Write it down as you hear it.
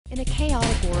In a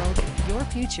chaotic world, your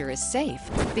future is safe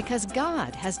because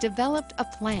God has developed a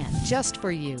plan just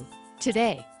for you.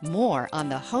 Today, more on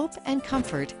the hope and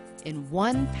comfort in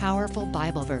one powerful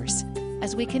Bible verse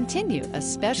as we continue a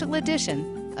special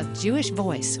edition of Jewish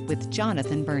Voice with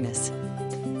Jonathan Bernis.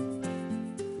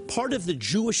 Part of the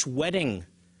Jewish wedding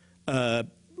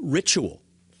ritual,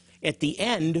 at the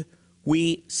end,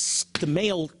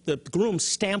 the groom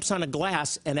stamps on a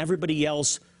glass and everybody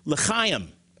yells,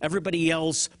 L'chaim. Everybody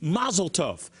yells, Mazel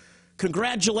Tov,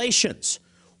 congratulations.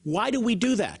 Why do we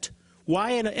do that?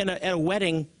 Why in a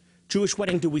wedding, Jewish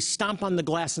wedding, do we stomp on the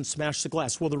glass and smash the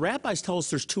glass? Well, the rabbis tell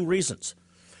us there's two reasons.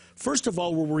 First of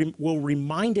all, we're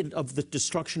reminded of the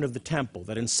destruction of the temple,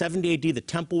 that in 70 AD the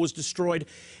temple was destroyed,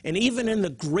 and even in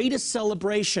the greatest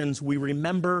celebrations, we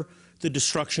remember the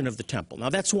destruction of the temple.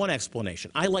 Now, that's one explanation.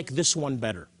 I like this one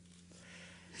better.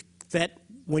 That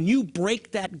when you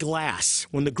break that glass,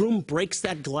 when the groom breaks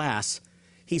that glass,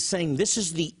 he's saying, this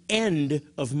is the end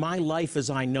of my life as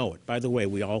I know it. By the way,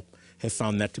 we all have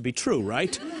found that to be true,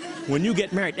 right? When you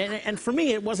get married, and for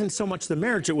me, it wasn't so much the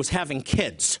marriage, it was having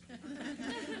kids.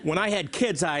 When I had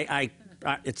kids,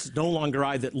 it's no longer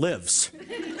I that lives.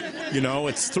 You know,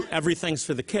 everything's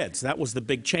for the kids. That was the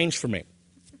big change for me.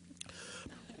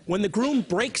 When the groom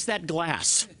breaks that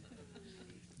glass,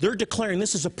 they're declaring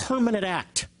this is a permanent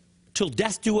act. Till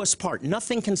death do us part.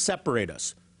 Nothing can separate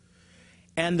us.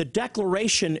 And the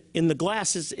declaration in the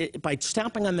glass is, by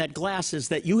stamping on that glass, is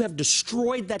that you have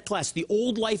destroyed that glass. The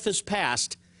old life is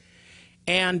past.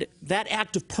 And that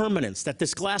act of permanence, that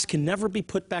this glass can never be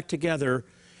put back together,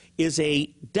 is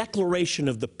a declaration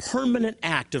of the permanent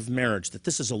act of marriage, that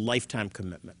this is a lifetime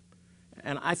commitment.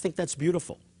 And I think that's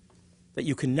beautiful, that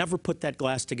you can never put that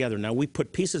glass together. Now, we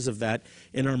put pieces of that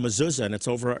in our mezuzah, and it's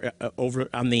over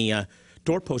on the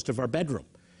doorpost of our bedroom.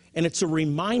 And it's a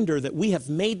reminder that we have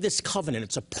made this covenant.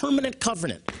 It's a permanent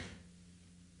covenant,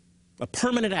 a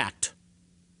permanent act.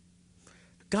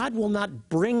 God will not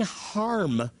bring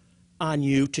harm on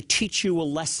you to teach you a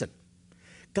lesson.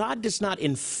 God does not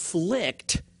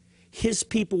inflict his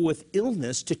people with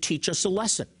illness to teach us a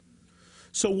lesson.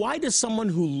 So why does someone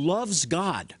who loves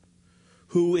God,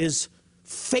 who is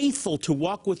faithful to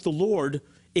walk with the Lord,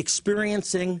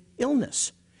 experiencing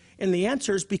illness? And the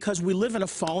answer is because we live in a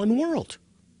fallen world.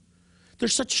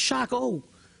 There's such shock. Oh,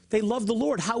 they love the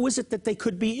Lord. How is it that they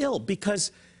could be ill?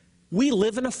 Because we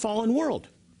live in a fallen world.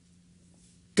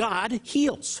 God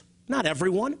heals. Not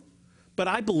everyone. But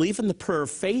I believe in the prayer of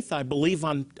faith. I believe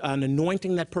on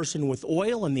anointing that person with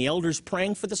oil and the elders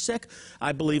praying for the sick.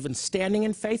 I believe in standing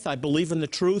in faith. I believe in the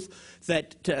truth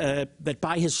that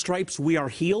by his stripes we are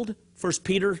healed. 1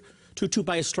 Peter 2:2,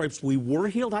 by his stripes we were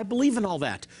healed. I believe in all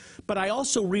that. But I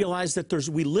also realize that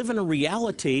we live in a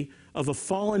reality of a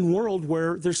fallen world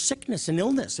where there's sickness and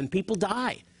illness and people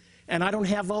die. And I don't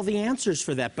have all the answers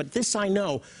for that. But this I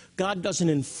know, God doesn't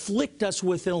inflict us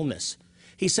with illness.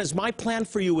 He says, my plan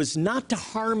for you is not to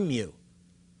harm you,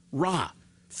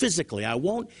 physically. I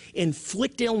won't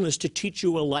inflict illness to teach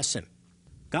you a lesson.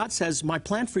 God says, my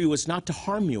plan for you is not to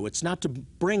harm you. It's not to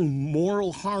bring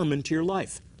moral harm into your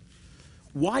life.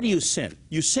 Why do you sin?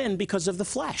 You sin because of the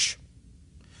flesh.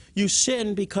 You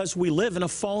sin because we live in a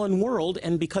fallen world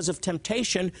and because of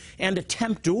temptation and a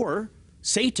tempter,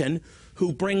 Satan,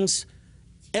 who brings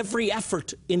every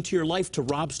effort into your life to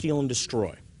rob, steal, and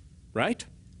destroy. Right?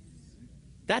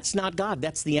 That's not God.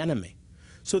 That's the enemy.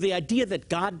 So the idea that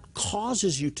God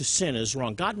causes you to sin is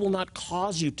wrong. God will not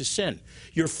cause you to sin.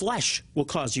 Your flesh will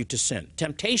cause you to sin.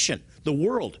 Temptation, the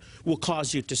world, will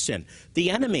cause you to sin.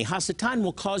 The enemy, Hasatan,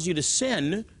 will cause you to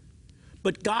sin,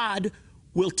 but God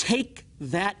will take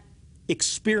that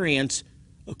experience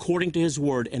according to his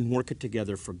word and work it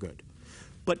together for good.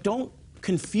 But don't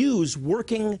confuse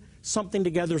working something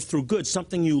together through good,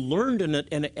 something you learned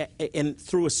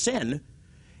through a sin,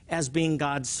 as being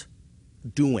God's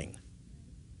doing.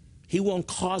 He won't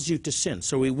cause you to sin.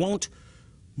 So he won't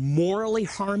morally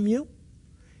harm you,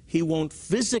 he won't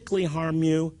physically harm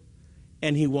you,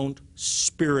 and he won't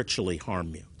spiritually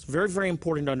harm you. It's very, very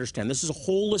important to understand. This is a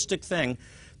holistic thing,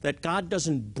 that God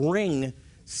doesn't bring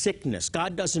sickness.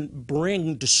 God doesn't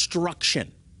bring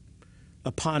destruction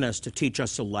upon us to teach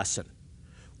us a lesson.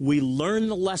 We learn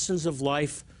the lessons of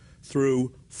life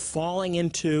through falling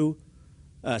into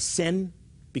sin,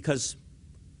 because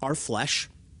our flesh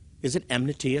is at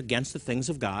enmity against the things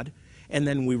of God, and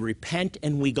then we repent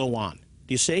and we go on.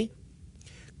 Do you see?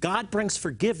 God brings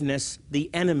forgiveness, the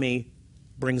enemy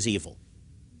brings evil.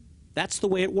 That's the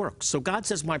way it works. So God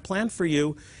says, my plan for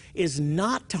you is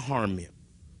not to harm you,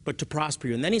 but to prosper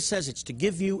you. And then he says it's to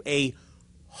give you a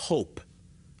hope.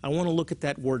 I want to look at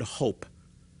that word hope.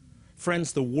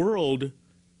 Friends, the world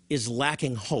is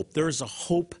lacking hope. There is a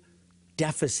hope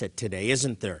deficit today,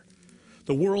 isn't there?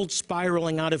 The world's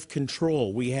spiraling out of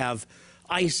control. We have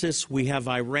ISIS, we have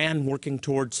Iran working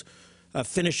towards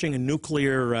finishing a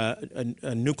nuclear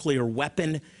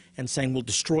weapon and saying we'll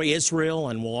destroy Israel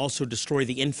and we'll also destroy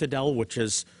the infidel, which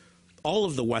is all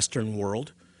of the Western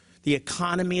world. The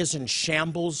economy is in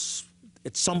shambles.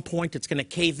 At some point, it's going to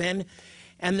cave in.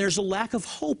 And there's a lack of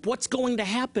hope. What's going to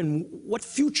happen? What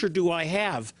future do I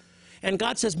have? And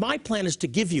God says, my plan is to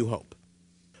give you hope.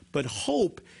 But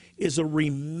hope is a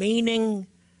remaining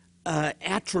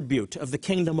attribute of the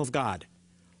kingdom of God.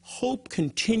 Hope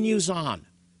continues on.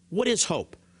 What is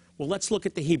hope? Well, let's look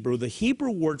at the Hebrew. The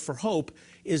Hebrew word for hope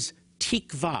is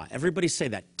tikva. Everybody say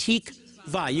that.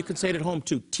 Tikva. You can say it at home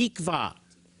too. Tikva.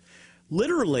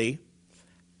 Literally,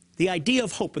 the idea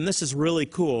of hope, and this is really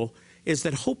cool, is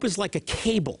that hope is like a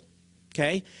cable,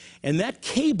 okay? And that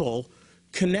cable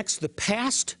connects the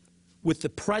past with the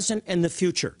present and the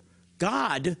future.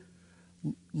 God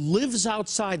lives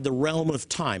outside the realm of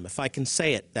time, if I can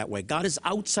say it that way. God is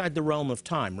outside the realm of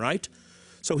time, right?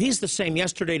 So he's the same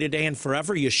yesterday, today, and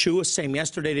forever. Yeshua, same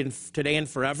yesterday, today, and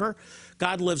forever.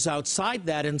 God lives outside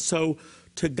that, and so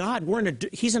to God,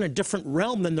 he's in a different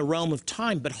realm than the realm of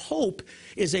time. But hope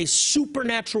is a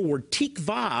supernatural word.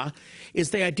 Tikva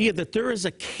is the idea that there is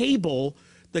a cable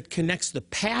that connects the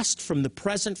past from the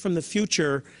present from the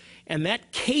future, and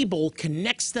that cable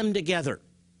connects them together.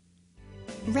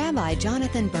 Rabbi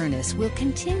Jonathan Bernis will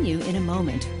continue in a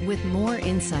moment with more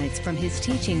insights from his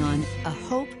teaching on a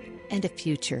hope and a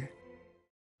future.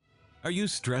 Are you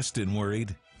stressed and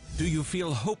worried? Do you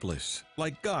feel hopeless,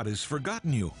 like God has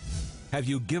forgotten you? Have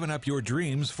you given up your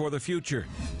dreams for the future?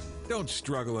 Don't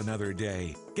struggle another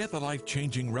day. Get the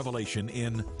life-changing revelation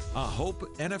in A Hope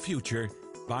and a Future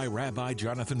by Rabbi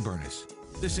Jonathan Bernis.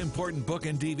 This important book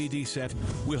and DVD set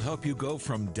will help you go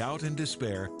from doubt and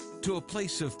despair to a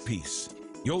place of peace.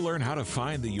 You'll learn how to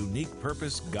find the unique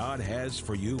purpose God has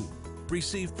for you.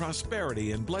 Receive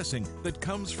prosperity and blessing that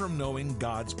comes from knowing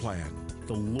God's plan.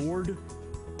 The Lord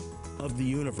of the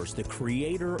universe, the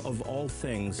creator of all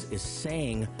things, is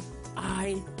saying,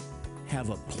 I have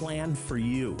a plan for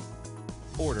you.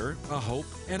 Order A Hope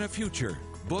and a Future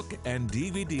book and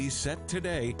DVD set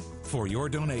today for your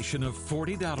donation of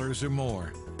 $40 or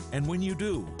more. And when you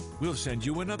do, we'll send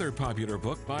you another popular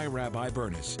book by Rabbi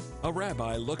Bernis. A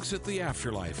rabbi looks at the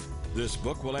afterlife. This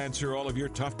book will answer all of your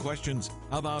tough questions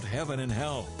about heaven and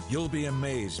hell. You'll be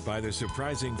amazed by the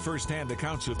surprising first-hand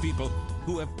accounts of people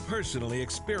who have personally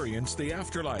experienced the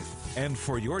afterlife. And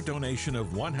for your donation of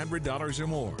 $100 or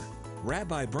more,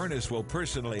 Rabbi Bernis will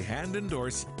personally hand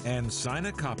endorse and sign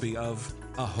a copy of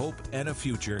A Hope and a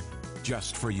Future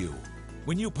just for you.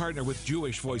 When you partner with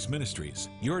Jewish Voice Ministries,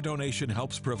 your donation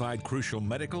helps provide crucial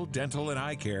medical, dental, and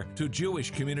eye care to Jewish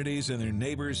communities and their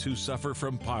neighbors who suffer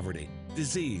from poverty,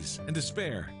 disease, and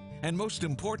despair. And most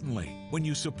importantly, when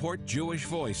you support Jewish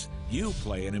Voice, you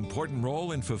play an important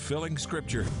role in fulfilling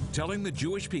Scripture, telling the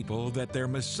Jewish people that their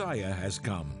Messiah has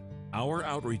come. Our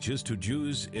outreaches to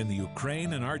Jews in the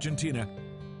Ukraine and Argentina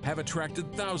have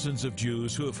attracted thousands of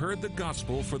Jews who have heard the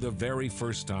gospel for the very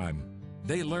first time.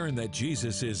 They learn that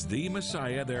Jesus is the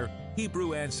Messiah their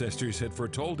Hebrew ancestors had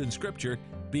foretold in Scripture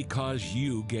because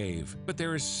you gave. But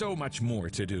there is so much more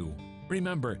to do.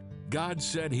 Remember, God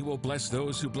said He will bless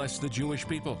those who bless the Jewish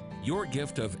people. Your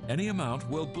gift of any amount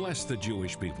will bless the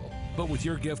Jewish people. But with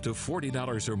your gift of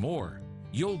 $40 or more,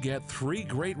 you'll get 3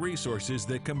 great resources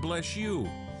that can bless you.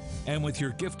 And with your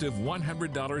gift of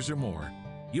 $100 or more,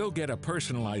 you'll get a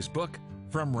personalized book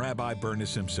from Rabbi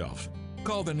Bernis himself.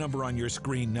 Call the number on your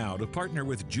screen now to partner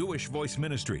with Jewish Voice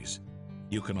Ministries.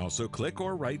 You can also click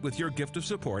or write with your gift of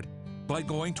support by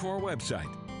going to our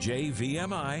website,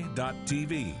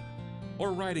 jvmi.tv,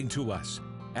 or writing to us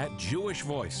at Jewish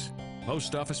Voice,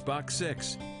 Post Office Box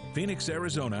 6, Phoenix,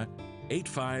 Arizona,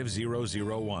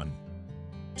 85001.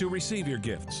 To receive your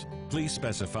gifts, please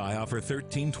specify offer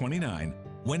 $13.29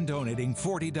 when donating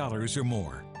 $40 or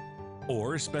more,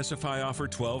 or specify offer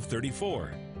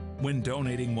 $12.34 when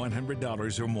donating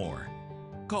 $100 or more.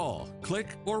 Call,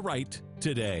 click, or write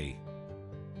today.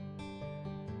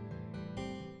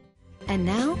 And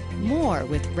now, more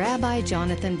with Rabbi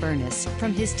Jonathan Bernis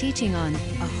from his teaching on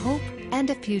A Hope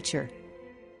and a Future.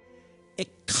 A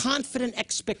confident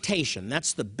expectation.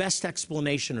 That's the best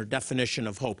explanation or definition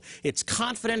of hope. It's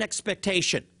confident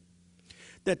expectation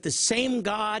that the same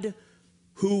God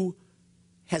who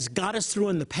has got us through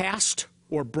in the past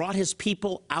or brought His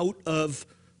people out of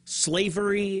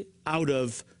slavery, out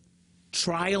of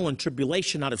trial and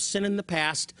tribulation, out of sin in the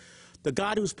past, the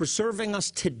God who's preserving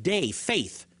us today,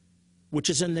 faith, which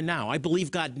is in the now. I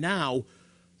believe God now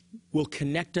will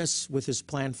connect us with his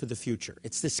plan for the future.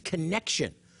 It's this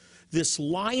connection, this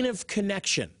line of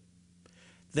connection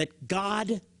that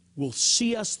God will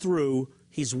see us through.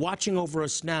 He's watching over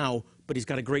us now, but he's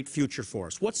got a great future for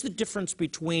us. What's the difference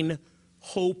between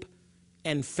hope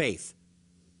and faith?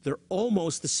 They're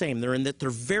almost the same. They're in that they're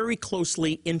very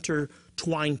closely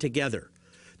intertwined together.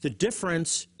 The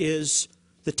difference is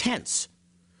the tense.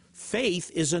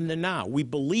 Faith is in the now. We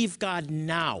believe God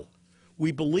now.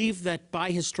 We believe that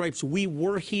by his stripes we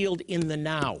were healed in the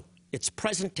now. It's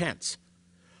present tense.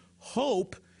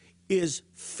 Hope is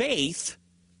faith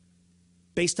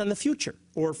based on the future,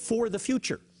 or for the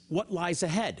future, what lies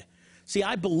ahead. See,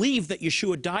 I believe that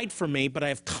Yeshua died for me, but I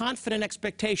have confident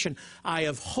expectation. I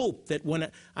have hope that when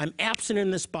I'm absent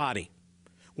in this body,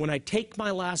 when I take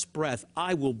my last breath,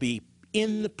 I will be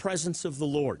in the presence of the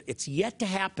Lord. It's yet to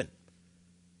happen.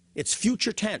 It's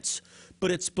future tense,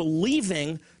 but it's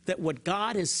believing that what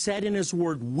God has said in his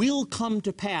word will come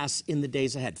to pass in the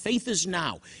days ahead. Faith is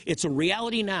now. It's a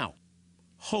reality now.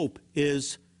 Hope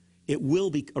is it will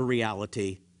be a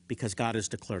reality because God has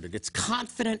declared it. It's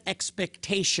confident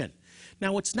expectation.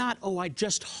 Now, it's not, oh, I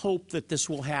just hope that this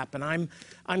will happen.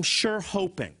 I'm sure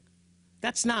hoping.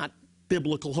 That's not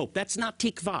biblical hope. That's not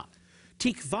tikvah.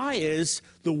 Tikvah is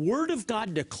the Word of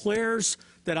God declares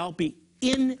that I'll be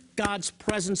in God's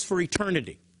presence for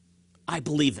eternity. I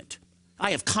believe it.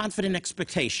 I have confident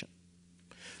expectation.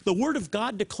 The Word of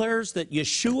God declares that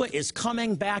Yeshua is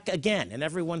coming back again. And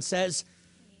everyone says,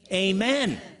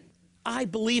 Amen. I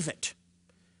believe it.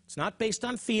 It's not based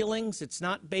on feelings. It's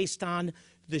not based on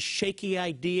the shaky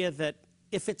idea that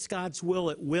if it's God's will,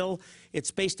 it will.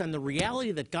 It's based on the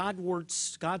reality that God's word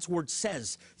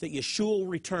says that Yeshua will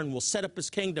return, will set up his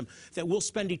kingdom, that we'll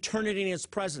spend eternity in his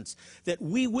presence, that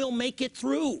we will make it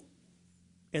through,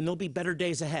 and there'll be better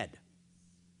days ahead.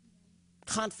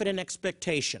 Confident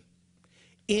expectation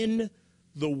in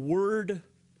the Word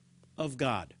of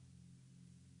God.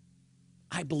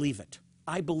 I believe it.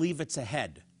 I believe it's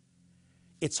ahead.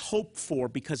 It's hoped for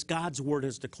because God's Word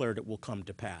has declared it will come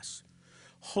to pass.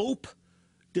 Hope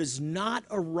does not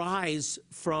arise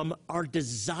from our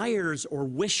desires or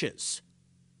wishes,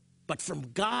 but from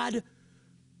God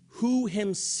who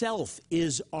himself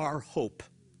is our hope.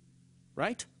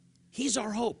 Right? He's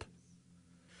our hope.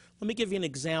 Let me give you an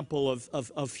example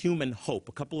of human hope,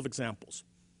 a couple of examples.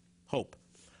 Hope.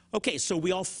 Okay, so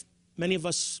many of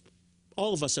us,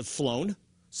 all of us have flown,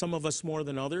 some of us more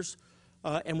than others,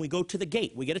 and we go to the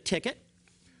gate. We get a ticket.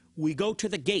 We go to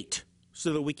the gate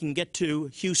so that we can get to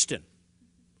Houston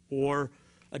or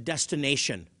a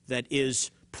destination that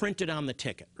is printed on the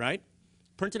ticket, right?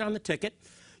 Printed on the ticket.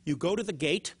 You go to the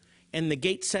gate, and the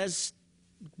gate says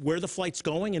where the flight's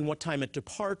going and what time it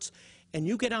departs, and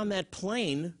you get on that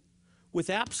plane with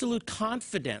absolute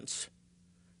confidence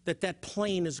that that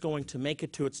plane is going to make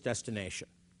it to its destination.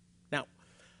 Now,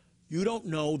 you don't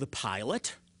know the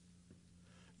pilot.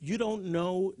 You don't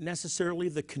know necessarily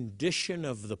the condition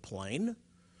of the plane.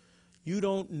 You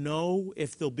don't know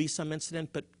if there'll be some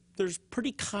incident, but there's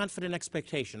pretty confident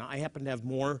expectation. I happen to have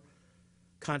more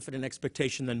confident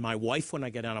expectation than my wife when I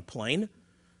get on a plane.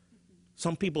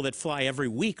 Some people that fly every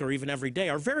week or even every day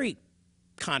are very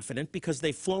confident because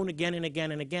they've flown again and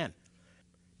again and again.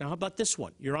 Now, how about this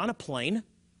one? You're on a plane.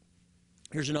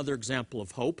 Here's another example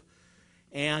of hope.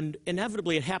 And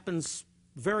inevitably, it happens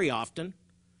very often.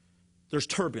 There's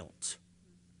turbulence.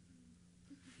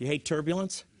 You hate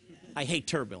turbulence? I hate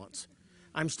turbulence.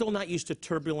 I'm still not used to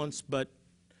turbulence, but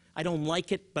I don't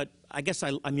like it, but I guess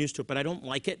I'm used to it, but I don't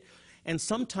like it. And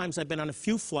sometimes I've been on a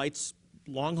few flights,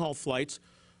 long-haul flights,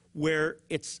 where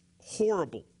it's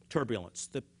horrible turbulence.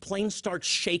 The plane starts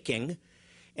shaking,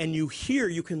 and you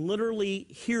can literally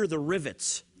hear the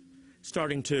rivets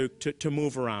starting to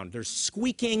move around. There's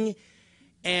squeaking,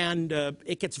 and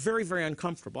it gets very, very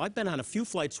uncomfortable. I've been on a few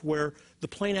flights where the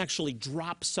plane actually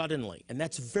drops suddenly, and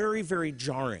that's very, very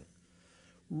jarring.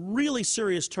 Really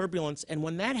serious turbulence, and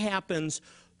when that happens,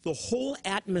 the whole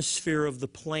atmosphere of the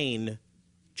plane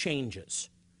changes,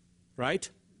 right?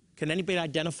 Can anybody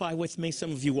identify with me?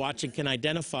 Some of you watching can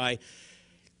identify.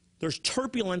 There's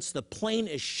turbulence, the plane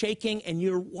is shaking, and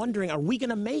you're wondering, are we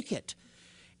going to make it?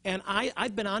 And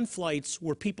I've been on flights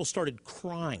where people started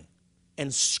crying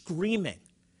and screaming.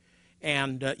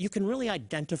 And you can really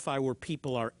identify where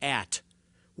people are at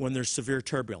when there's severe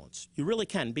turbulence. You really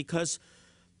can, because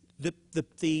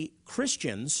the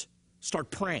Christians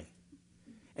start praying.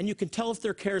 And you can tell if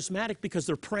they're charismatic because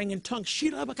they're praying in tongues.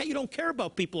 You don't care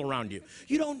about people around you.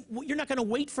 You're not going to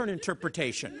wait for an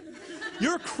interpretation.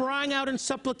 You're crying out in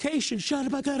supplication.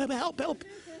 Help, help.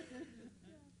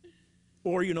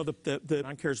 Or, the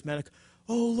non-charismatic,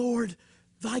 oh, Lord,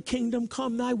 Thy kingdom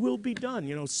come, thy will be done.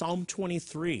 You know, Psalm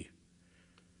 23.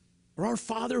 Or our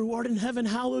Father who art in heaven,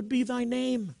 hallowed be thy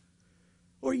name.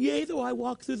 Or yea, though I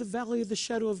walk through the valley of the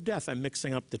shadow of death. I'm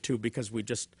mixing up the two because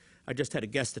I just had a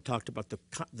guest that talked about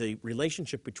the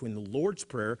relationship between the Lord's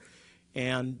Prayer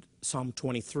and Psalm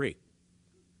 23,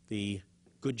 the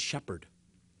Good Shepherd.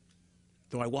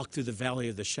 Though I walk through the valley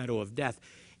of the shadow of death.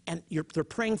 And they're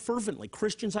praying fervently.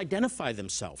 Christians identify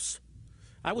themselves.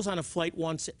 I was on a flight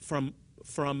once from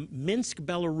Minsk,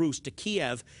 Belarus to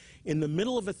Kiev in the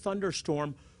middle of a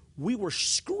thunderstorm. We were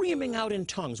screaming out in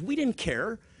tongues. We didn't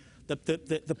care.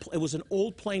 It was an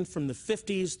old plane from the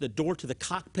 50s. The door to the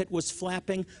cockpit was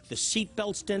flapping. The seat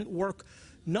belts didn't work.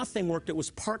 Nothing worked. It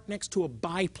was parked next to a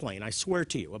biplane, I swear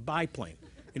to you, a biplane,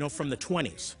 you know, from the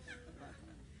 20s.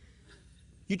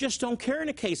 You just don't care in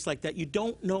a case like that. You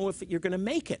don't know if you're going to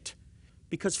make it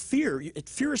because fear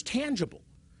is tangible.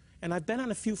 And I've been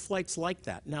on a few flights like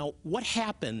that. Now, what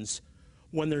happens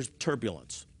when there's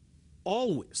turbulence?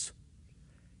 Always,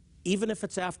 even if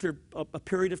it's after a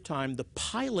period of time, the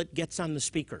pilot gets on the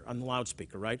speaker, on the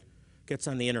loudspeaker, right? Gets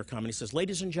on the intercom and he says,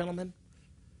 ladies and gentlemen,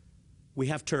 we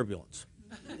have turbulence.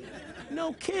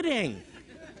 No kidding.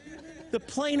 The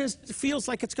plane feels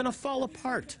like it's going to fall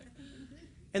apart.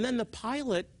 And then the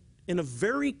pilot, in a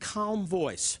very calm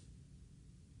voice,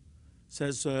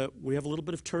 says, we have a little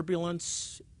bit of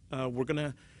turbulence. We're going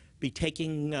to be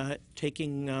taking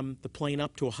the plane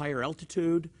up to a higher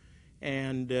altitude.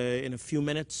 And in a few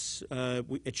minutes,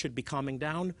 it should be calming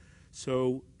down.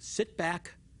 So sit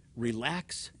back,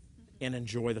 relax, and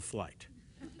enjoy the flight.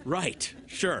 Right,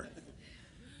 sure.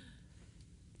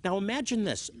 Now imagine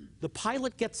this. The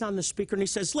pilot gets on the speaker and he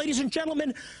says, ladies and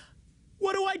gentlemen,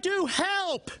 what do I do?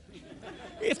 Help!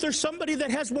 If there's somebody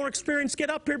that has more experience, get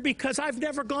up here because I've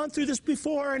never gone through this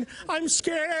before and I'm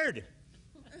scared.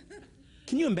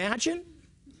 Can you imagine?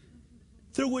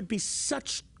 There would be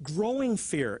such growing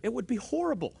fear. It would be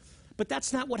horrible. But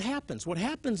that's not what happens. What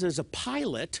happens is a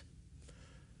pilot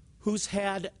who's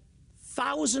had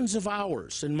thousands of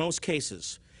hours, in most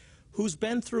cases, who's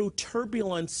been through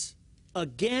turbulence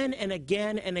again and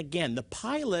again and again. The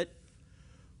pilot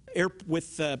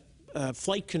with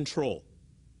flight control,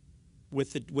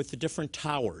 with the different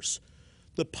towers.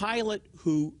 The pilot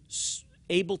who's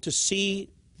able to see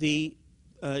the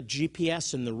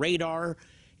GPS and the radar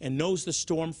and knows the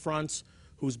storm fronts,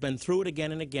 who's been through it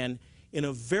again and again, in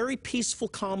a very peaceful,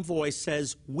 calm voice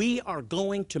says, we are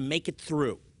going to make it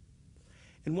through.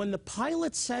 And when the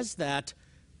pilot says that,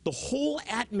 the whole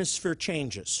atmosphere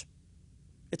changes.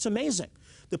 It's amazing.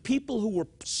 The people who were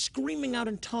screaming out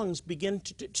in tongues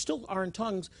still are in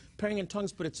tongues, praying in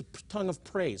tongues, but it's a tongue of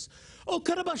praise. Oh,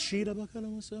 karabashida,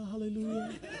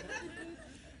 hallelujah.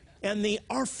 And the,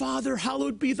 our Father,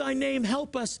 hallowed be thy name,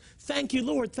 help us. Thank you,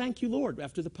 Lord,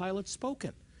 after the pilot's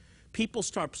spoken. People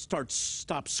stop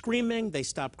screaming, they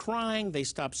stop crying, they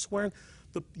stop swearing.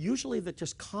 Usually that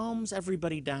just calms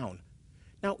everybody down.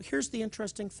 Now, here's the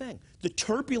interesting thing. The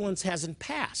turbulence hasn't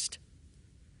passed.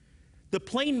 The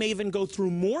plane may even go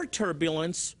through more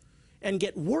turbulence and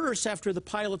get worse after the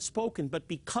pilot's spoken, but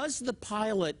because the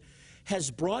pilot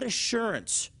has brought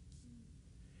assurance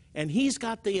and he's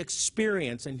got the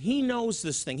experience and he knows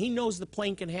this thing, he knows the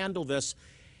plane can handle this,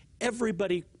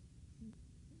 everybody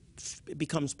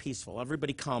becomes peaceful,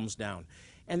 everybody calms down.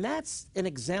 And that's an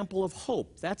example of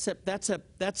hope. That's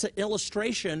an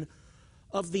illustration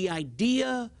of the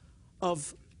idea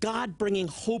of God bringing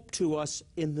hope to us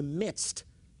in the midst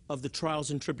of the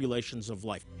trials and tribulations of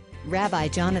life. Rabbi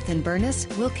Jonathan Bernis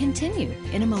will continue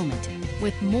in a moment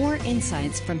with more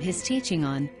insights from his teaching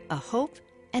on a hope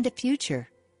and a future.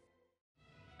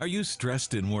 Are you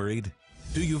stressed and worried?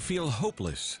 Do you feel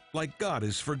hopeless, like God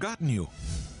has forgotten you?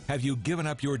 Have you given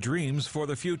up your dreams for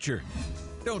the future?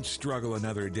 Don't struggle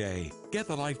another day. Get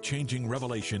the life-changing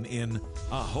revelation in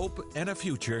A Hope and a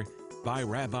Future by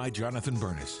Rabbi Jonathan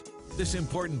Bernis. This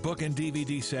important book and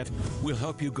DVD set will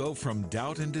help you go from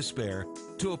doubt and despair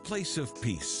to a place of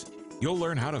peace. You'll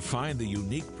learn how to find the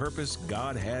unique purpose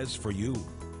God has for you.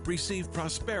 Receive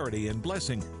prosperity and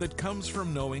blessing that comes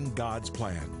from knowing God's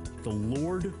plan. The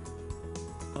Lord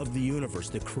of the universe,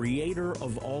 the creator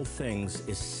of all things,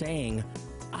 is saying,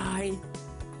 I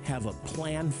have a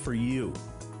plan for you.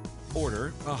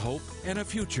 Order A Hope and a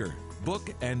Future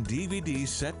book and DVD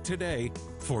set today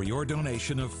for your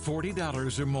donation of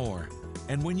 $40 or more.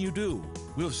 And when you do,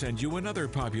 we'll send you another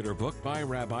popular book by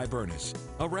Rabbi Bernis.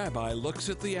 A rabbi looks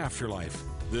at the afterlife.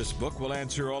 This book will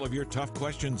answer all of your tough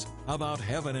questions about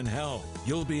heaven and hell.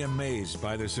 You'll be amazed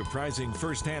by the surprising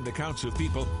first-hand accounts of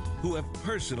people who have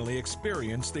personally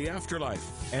experienced the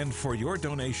afterlife. And for your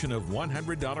donation of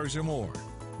 $100 or more,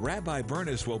 Rabbi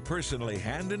Bernis will personally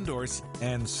hand endorse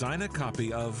and sign a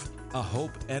copy of A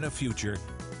Hope and a Future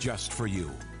just for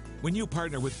you. When you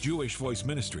partner with Jewish Voice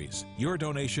Ministries, your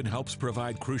donation helps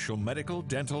provide crucial medical,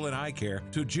 dental, and eye care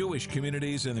to Jewish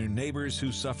communities and their neighbors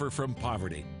who suffer from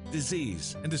poverty,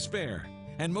 disease, and despair.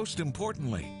 And most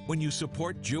importantly, when you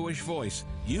support Jewish Voice,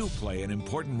 you play an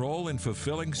important role in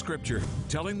fulfilling Scripture,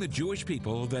 telling the Jewish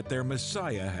people that their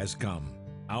Messiah has come.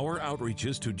 Our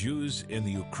outreaches to Jews in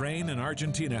the Ukraine and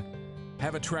Argentina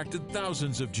have attracted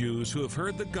thousands of Jews who have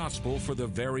heard the gospel for the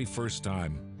very first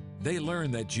time. They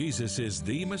learn that Jesus is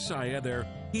the Messiah their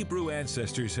Hebrew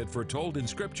ancestors had foretold in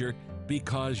Scripture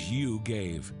because you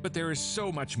gave. But there is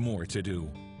so much more to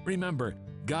do. Remember,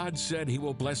 God said He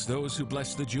will bless those who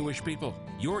bless the Jewish people.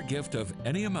 Your gift of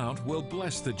any amount will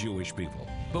bless the Jewish people.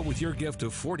 But with your gift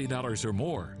of $40 or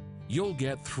more, you'll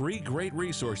get 3 great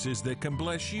resources that can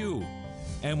bless you.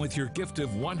 And with your gift of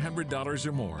 $100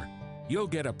 or more, you'll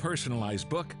get a personalized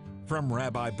book from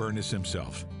Rabbi Bernis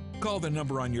himself. Call the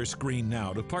number on your screen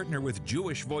now to partner with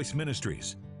Jewish Voice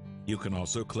Ministries. You can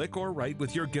also click or write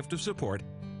with your gift of support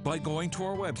by going to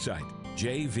our website,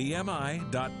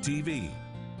 jvmi.tv,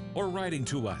 or writing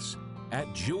to us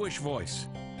at Jewish Voice,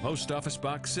 Post Office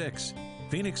Box 6,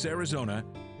 Phoenix, Arizona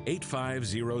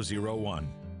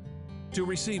 85001. To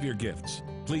receive your gifts,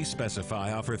 please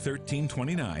specify offer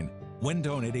 $13.29 when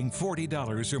donating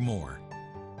 $40 or more,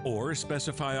 or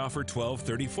specify offer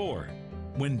 $12.34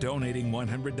 when donating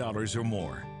 $100 or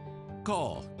more.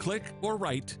 Call, click, or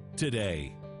write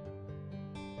today.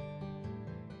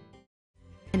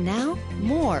 And now,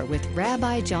 more with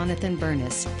Rabbi Jonathan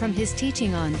Bernis from his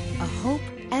teaching on A Hope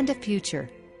and a Future.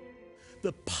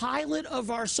 The pilot of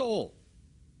our soul,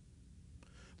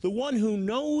 the one who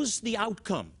knows the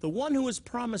outcome, the one who has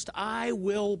promised, I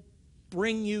will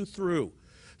bring you through,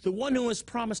 the one who has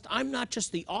promised, I'm not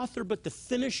just the author but the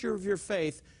finisher of your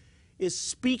faith, is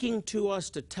speaking to us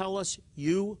to tell us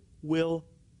you will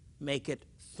make it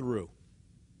through.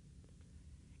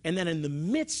 And then in the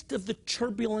midst of the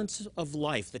turbulence of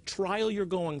life, the trial you're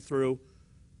going through,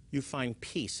 you find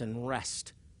peace and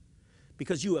rest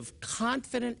because you have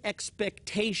confident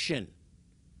expectation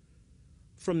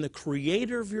from the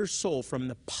creator of your soul, from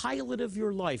the pilot of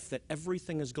your life, that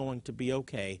everything is going to be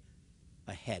okay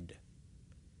ahead.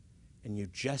 And you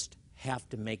just have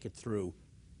to make it through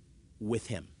with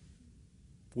him.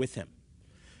 With him.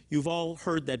 You've all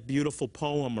heard that beautiful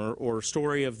poem or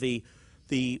story of the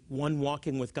one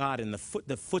walking with God and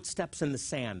the footsteps in the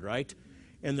sand, right?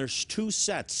 And there's 2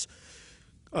 sets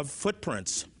of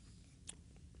footprints.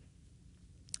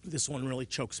 This one really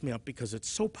chokes me up because it's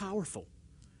so powerful.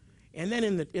 And then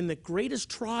in the greatest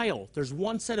trial, there's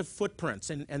 1 set of footprints,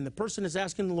 and the person is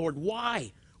asking the Lord,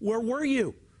 why? Where were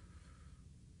you?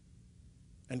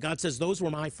 And God says, those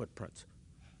were my footprints.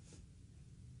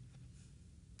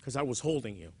 Because I was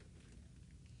holding you.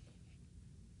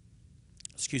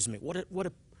 Excuse me. What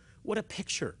a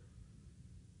picture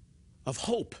of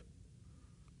hope.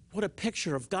 What a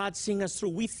picture of God seeing us through.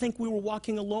 We think we were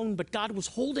walking alone, but God was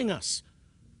holding us.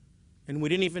 And we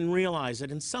didn't even realize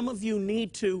it. And some of you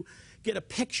need to get a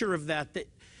picture of that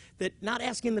not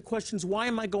asking the questions, why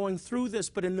am I going through this?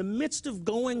 But in the midst of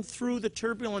going through the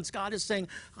turbulence, God is saying,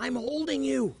 I'm holding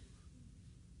you.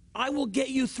 I will get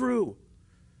you through.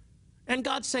 And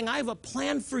God's saying, I have a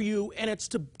plan for you, and it's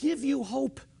to give you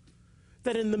hope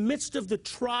that in the midst of the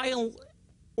trial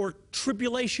or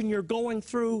tribulation you're going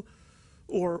through,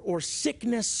 or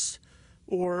sickness,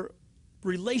 or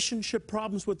relationship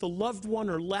problems with a loved one,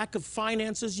 or lack of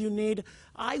finances you need,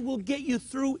 I will get you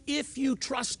through if you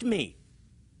trust me.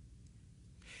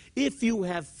 If you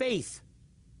have faith,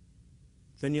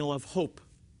 then you'll have hope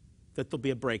that there'll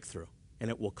be a breakthrough, and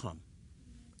it will come.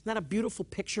 Isn't that a beautiful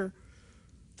picture?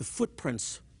 The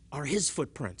footprints are his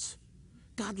footprints.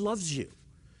 God loves you.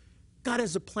 God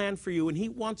has a plan for you, and he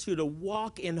wants you to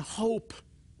walk in hope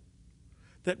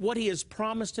that what he has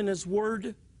promised in his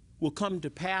word will come to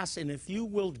pass. And if you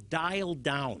will dial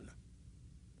down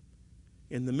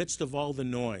in the midst of all the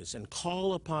noise and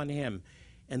call upon him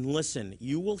and listen,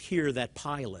 you will hear that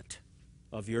pilot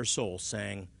of your soul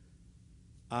saying,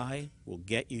 I will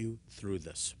get you through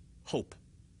this. Hope.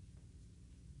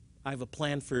 I have a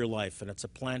plan for your life, and it's a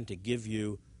plan to give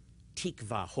you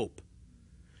tikva, hope.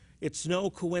 It's no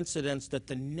coincidence that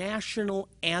the national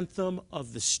anthem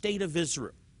of the state of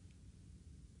Israel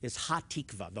is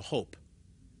Hatikva, the hope.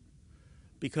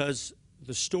 Because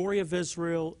the story of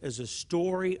Israel is a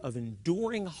story of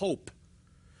enduring hope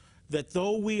that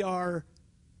though we are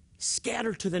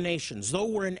scattered to the nations, though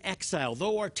we're in exile,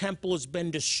 though our temple has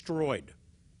been destroyed,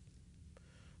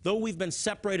 though we've been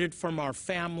separated from our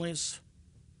families,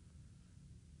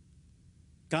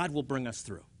 God will bring us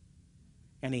through,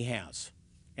 and he has.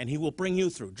 And he will bring you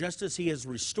through, just as he has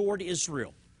restored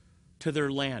Israel to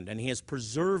their land, and he has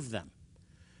preserved them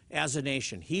as a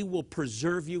nation. He will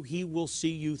preserve you. He will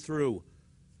see you through.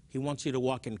 He wants you to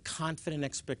walk in confident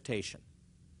expectation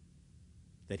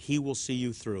that he will see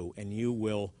you through, and you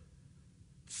will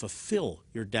fulfill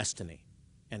your destiny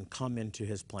and come into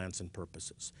his plans and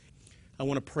purposes. I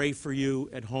want to pray for you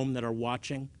at home that are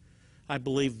watching. I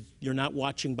believe you're not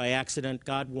watching by accident.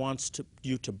 God wants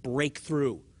you to break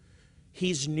through.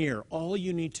 He's near. All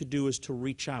you need to do is to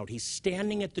reach out. He's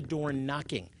standing at the door and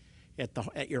knocking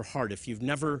at your heart. If you've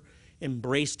never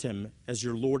embraced him as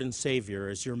your Lord and Savior,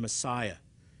 as your Messiah,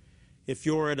 if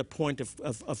you're at a point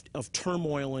of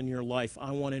turmoil in your life,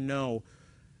 I want to know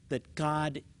that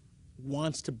God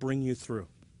wants to bring you through.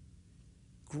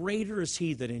 Greater is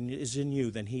he that is in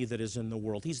you than he that is in the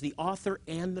world. He's the author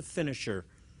and the finisher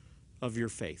of your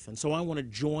faith. And so I want to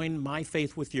join my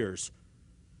faith with yours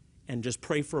and just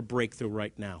pray for a breakthrough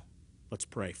right now. Let's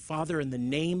pray. Father, in the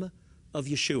name of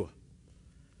Yeshua,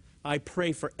 I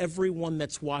pray for everyone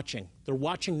that's watching. They're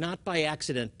watching not by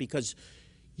accident because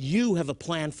you have a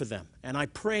plan for them. And I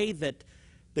pray that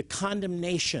the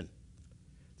condemnation,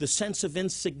 the sense of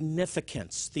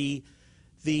insignificance, the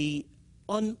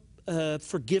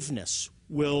unforgiveness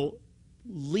will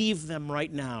leave them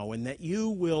right now, and that you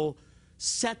will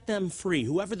set them free.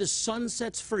 Whoever the Son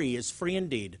sets free is free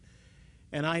indeed.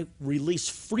 And I release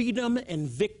freedom and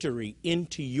victory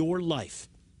into your life.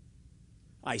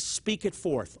 I speak it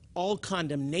forth. All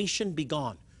condemnation be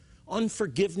gone.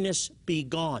 Unforgiveness be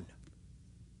gone.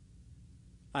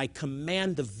 I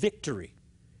command the victory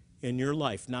in your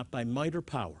life, not by might or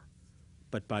power,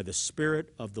 but by the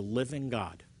Spirit of the living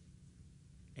God.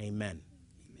 Amen. Amen.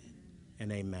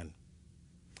 And amen.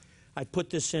 I put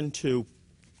this into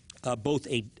both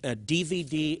a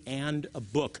DVD and a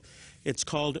book. It's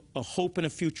called A Hope and a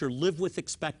Future, Live with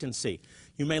Expectancy.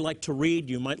 You may like to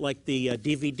read. You might like the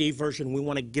DVD version. We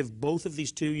want to give both of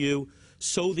these to you.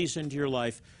 Sow these into your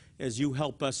life as you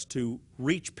help us to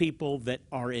reach people that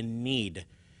are in need.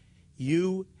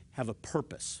 You have a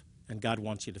purpose, and God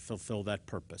wants you to fulfill that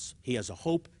purpose. He has a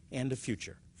hope and a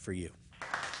future for you.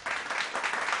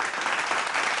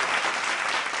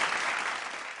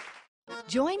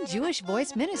 Join Jewish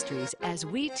Voice Ministries as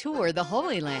we tour the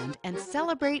Holy Land and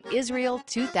celebrate Israel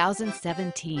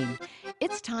 2017.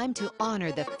 It's time to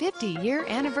honor the 50-year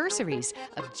anniversaries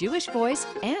of Jewish Voice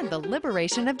and the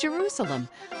liberation of Jerusalem.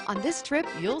 On this trip,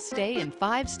 you'll stay in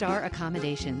 5-star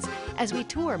accommodations as we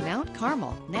tour Mount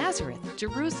Carmel, Nazareth,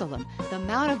 Jerusalem, the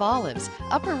Mount of Olives,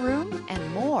 Upper Room,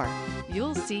 and more.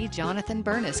 You'll see Jonathan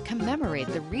Bernis commemorate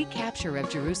the recapture of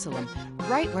Jerusalem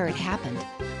right where it happened.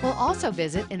 We'll also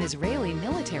visit an Israeli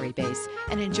military base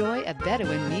and enjoy a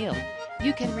Bedouin meal.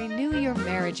 You can renew your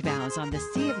marriage vows on the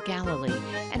Sea of Galilee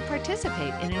and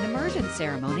participate in an immersion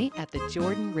ceremony at the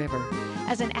Jordan River.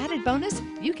 As an added bonus,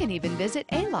 you can even visit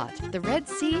Eilat, the Red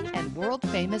Sea, and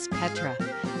world-famous Petra.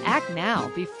 Act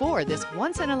now before this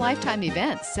once-in-a-lifetime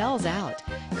event sells out.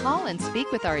 Call and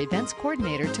speak with our events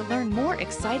coordinator to learn more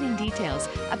exciting details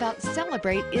about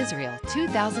Celebrate Israel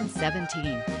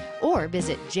 2017 or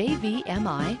visit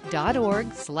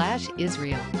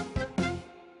jvmi.org/Israel.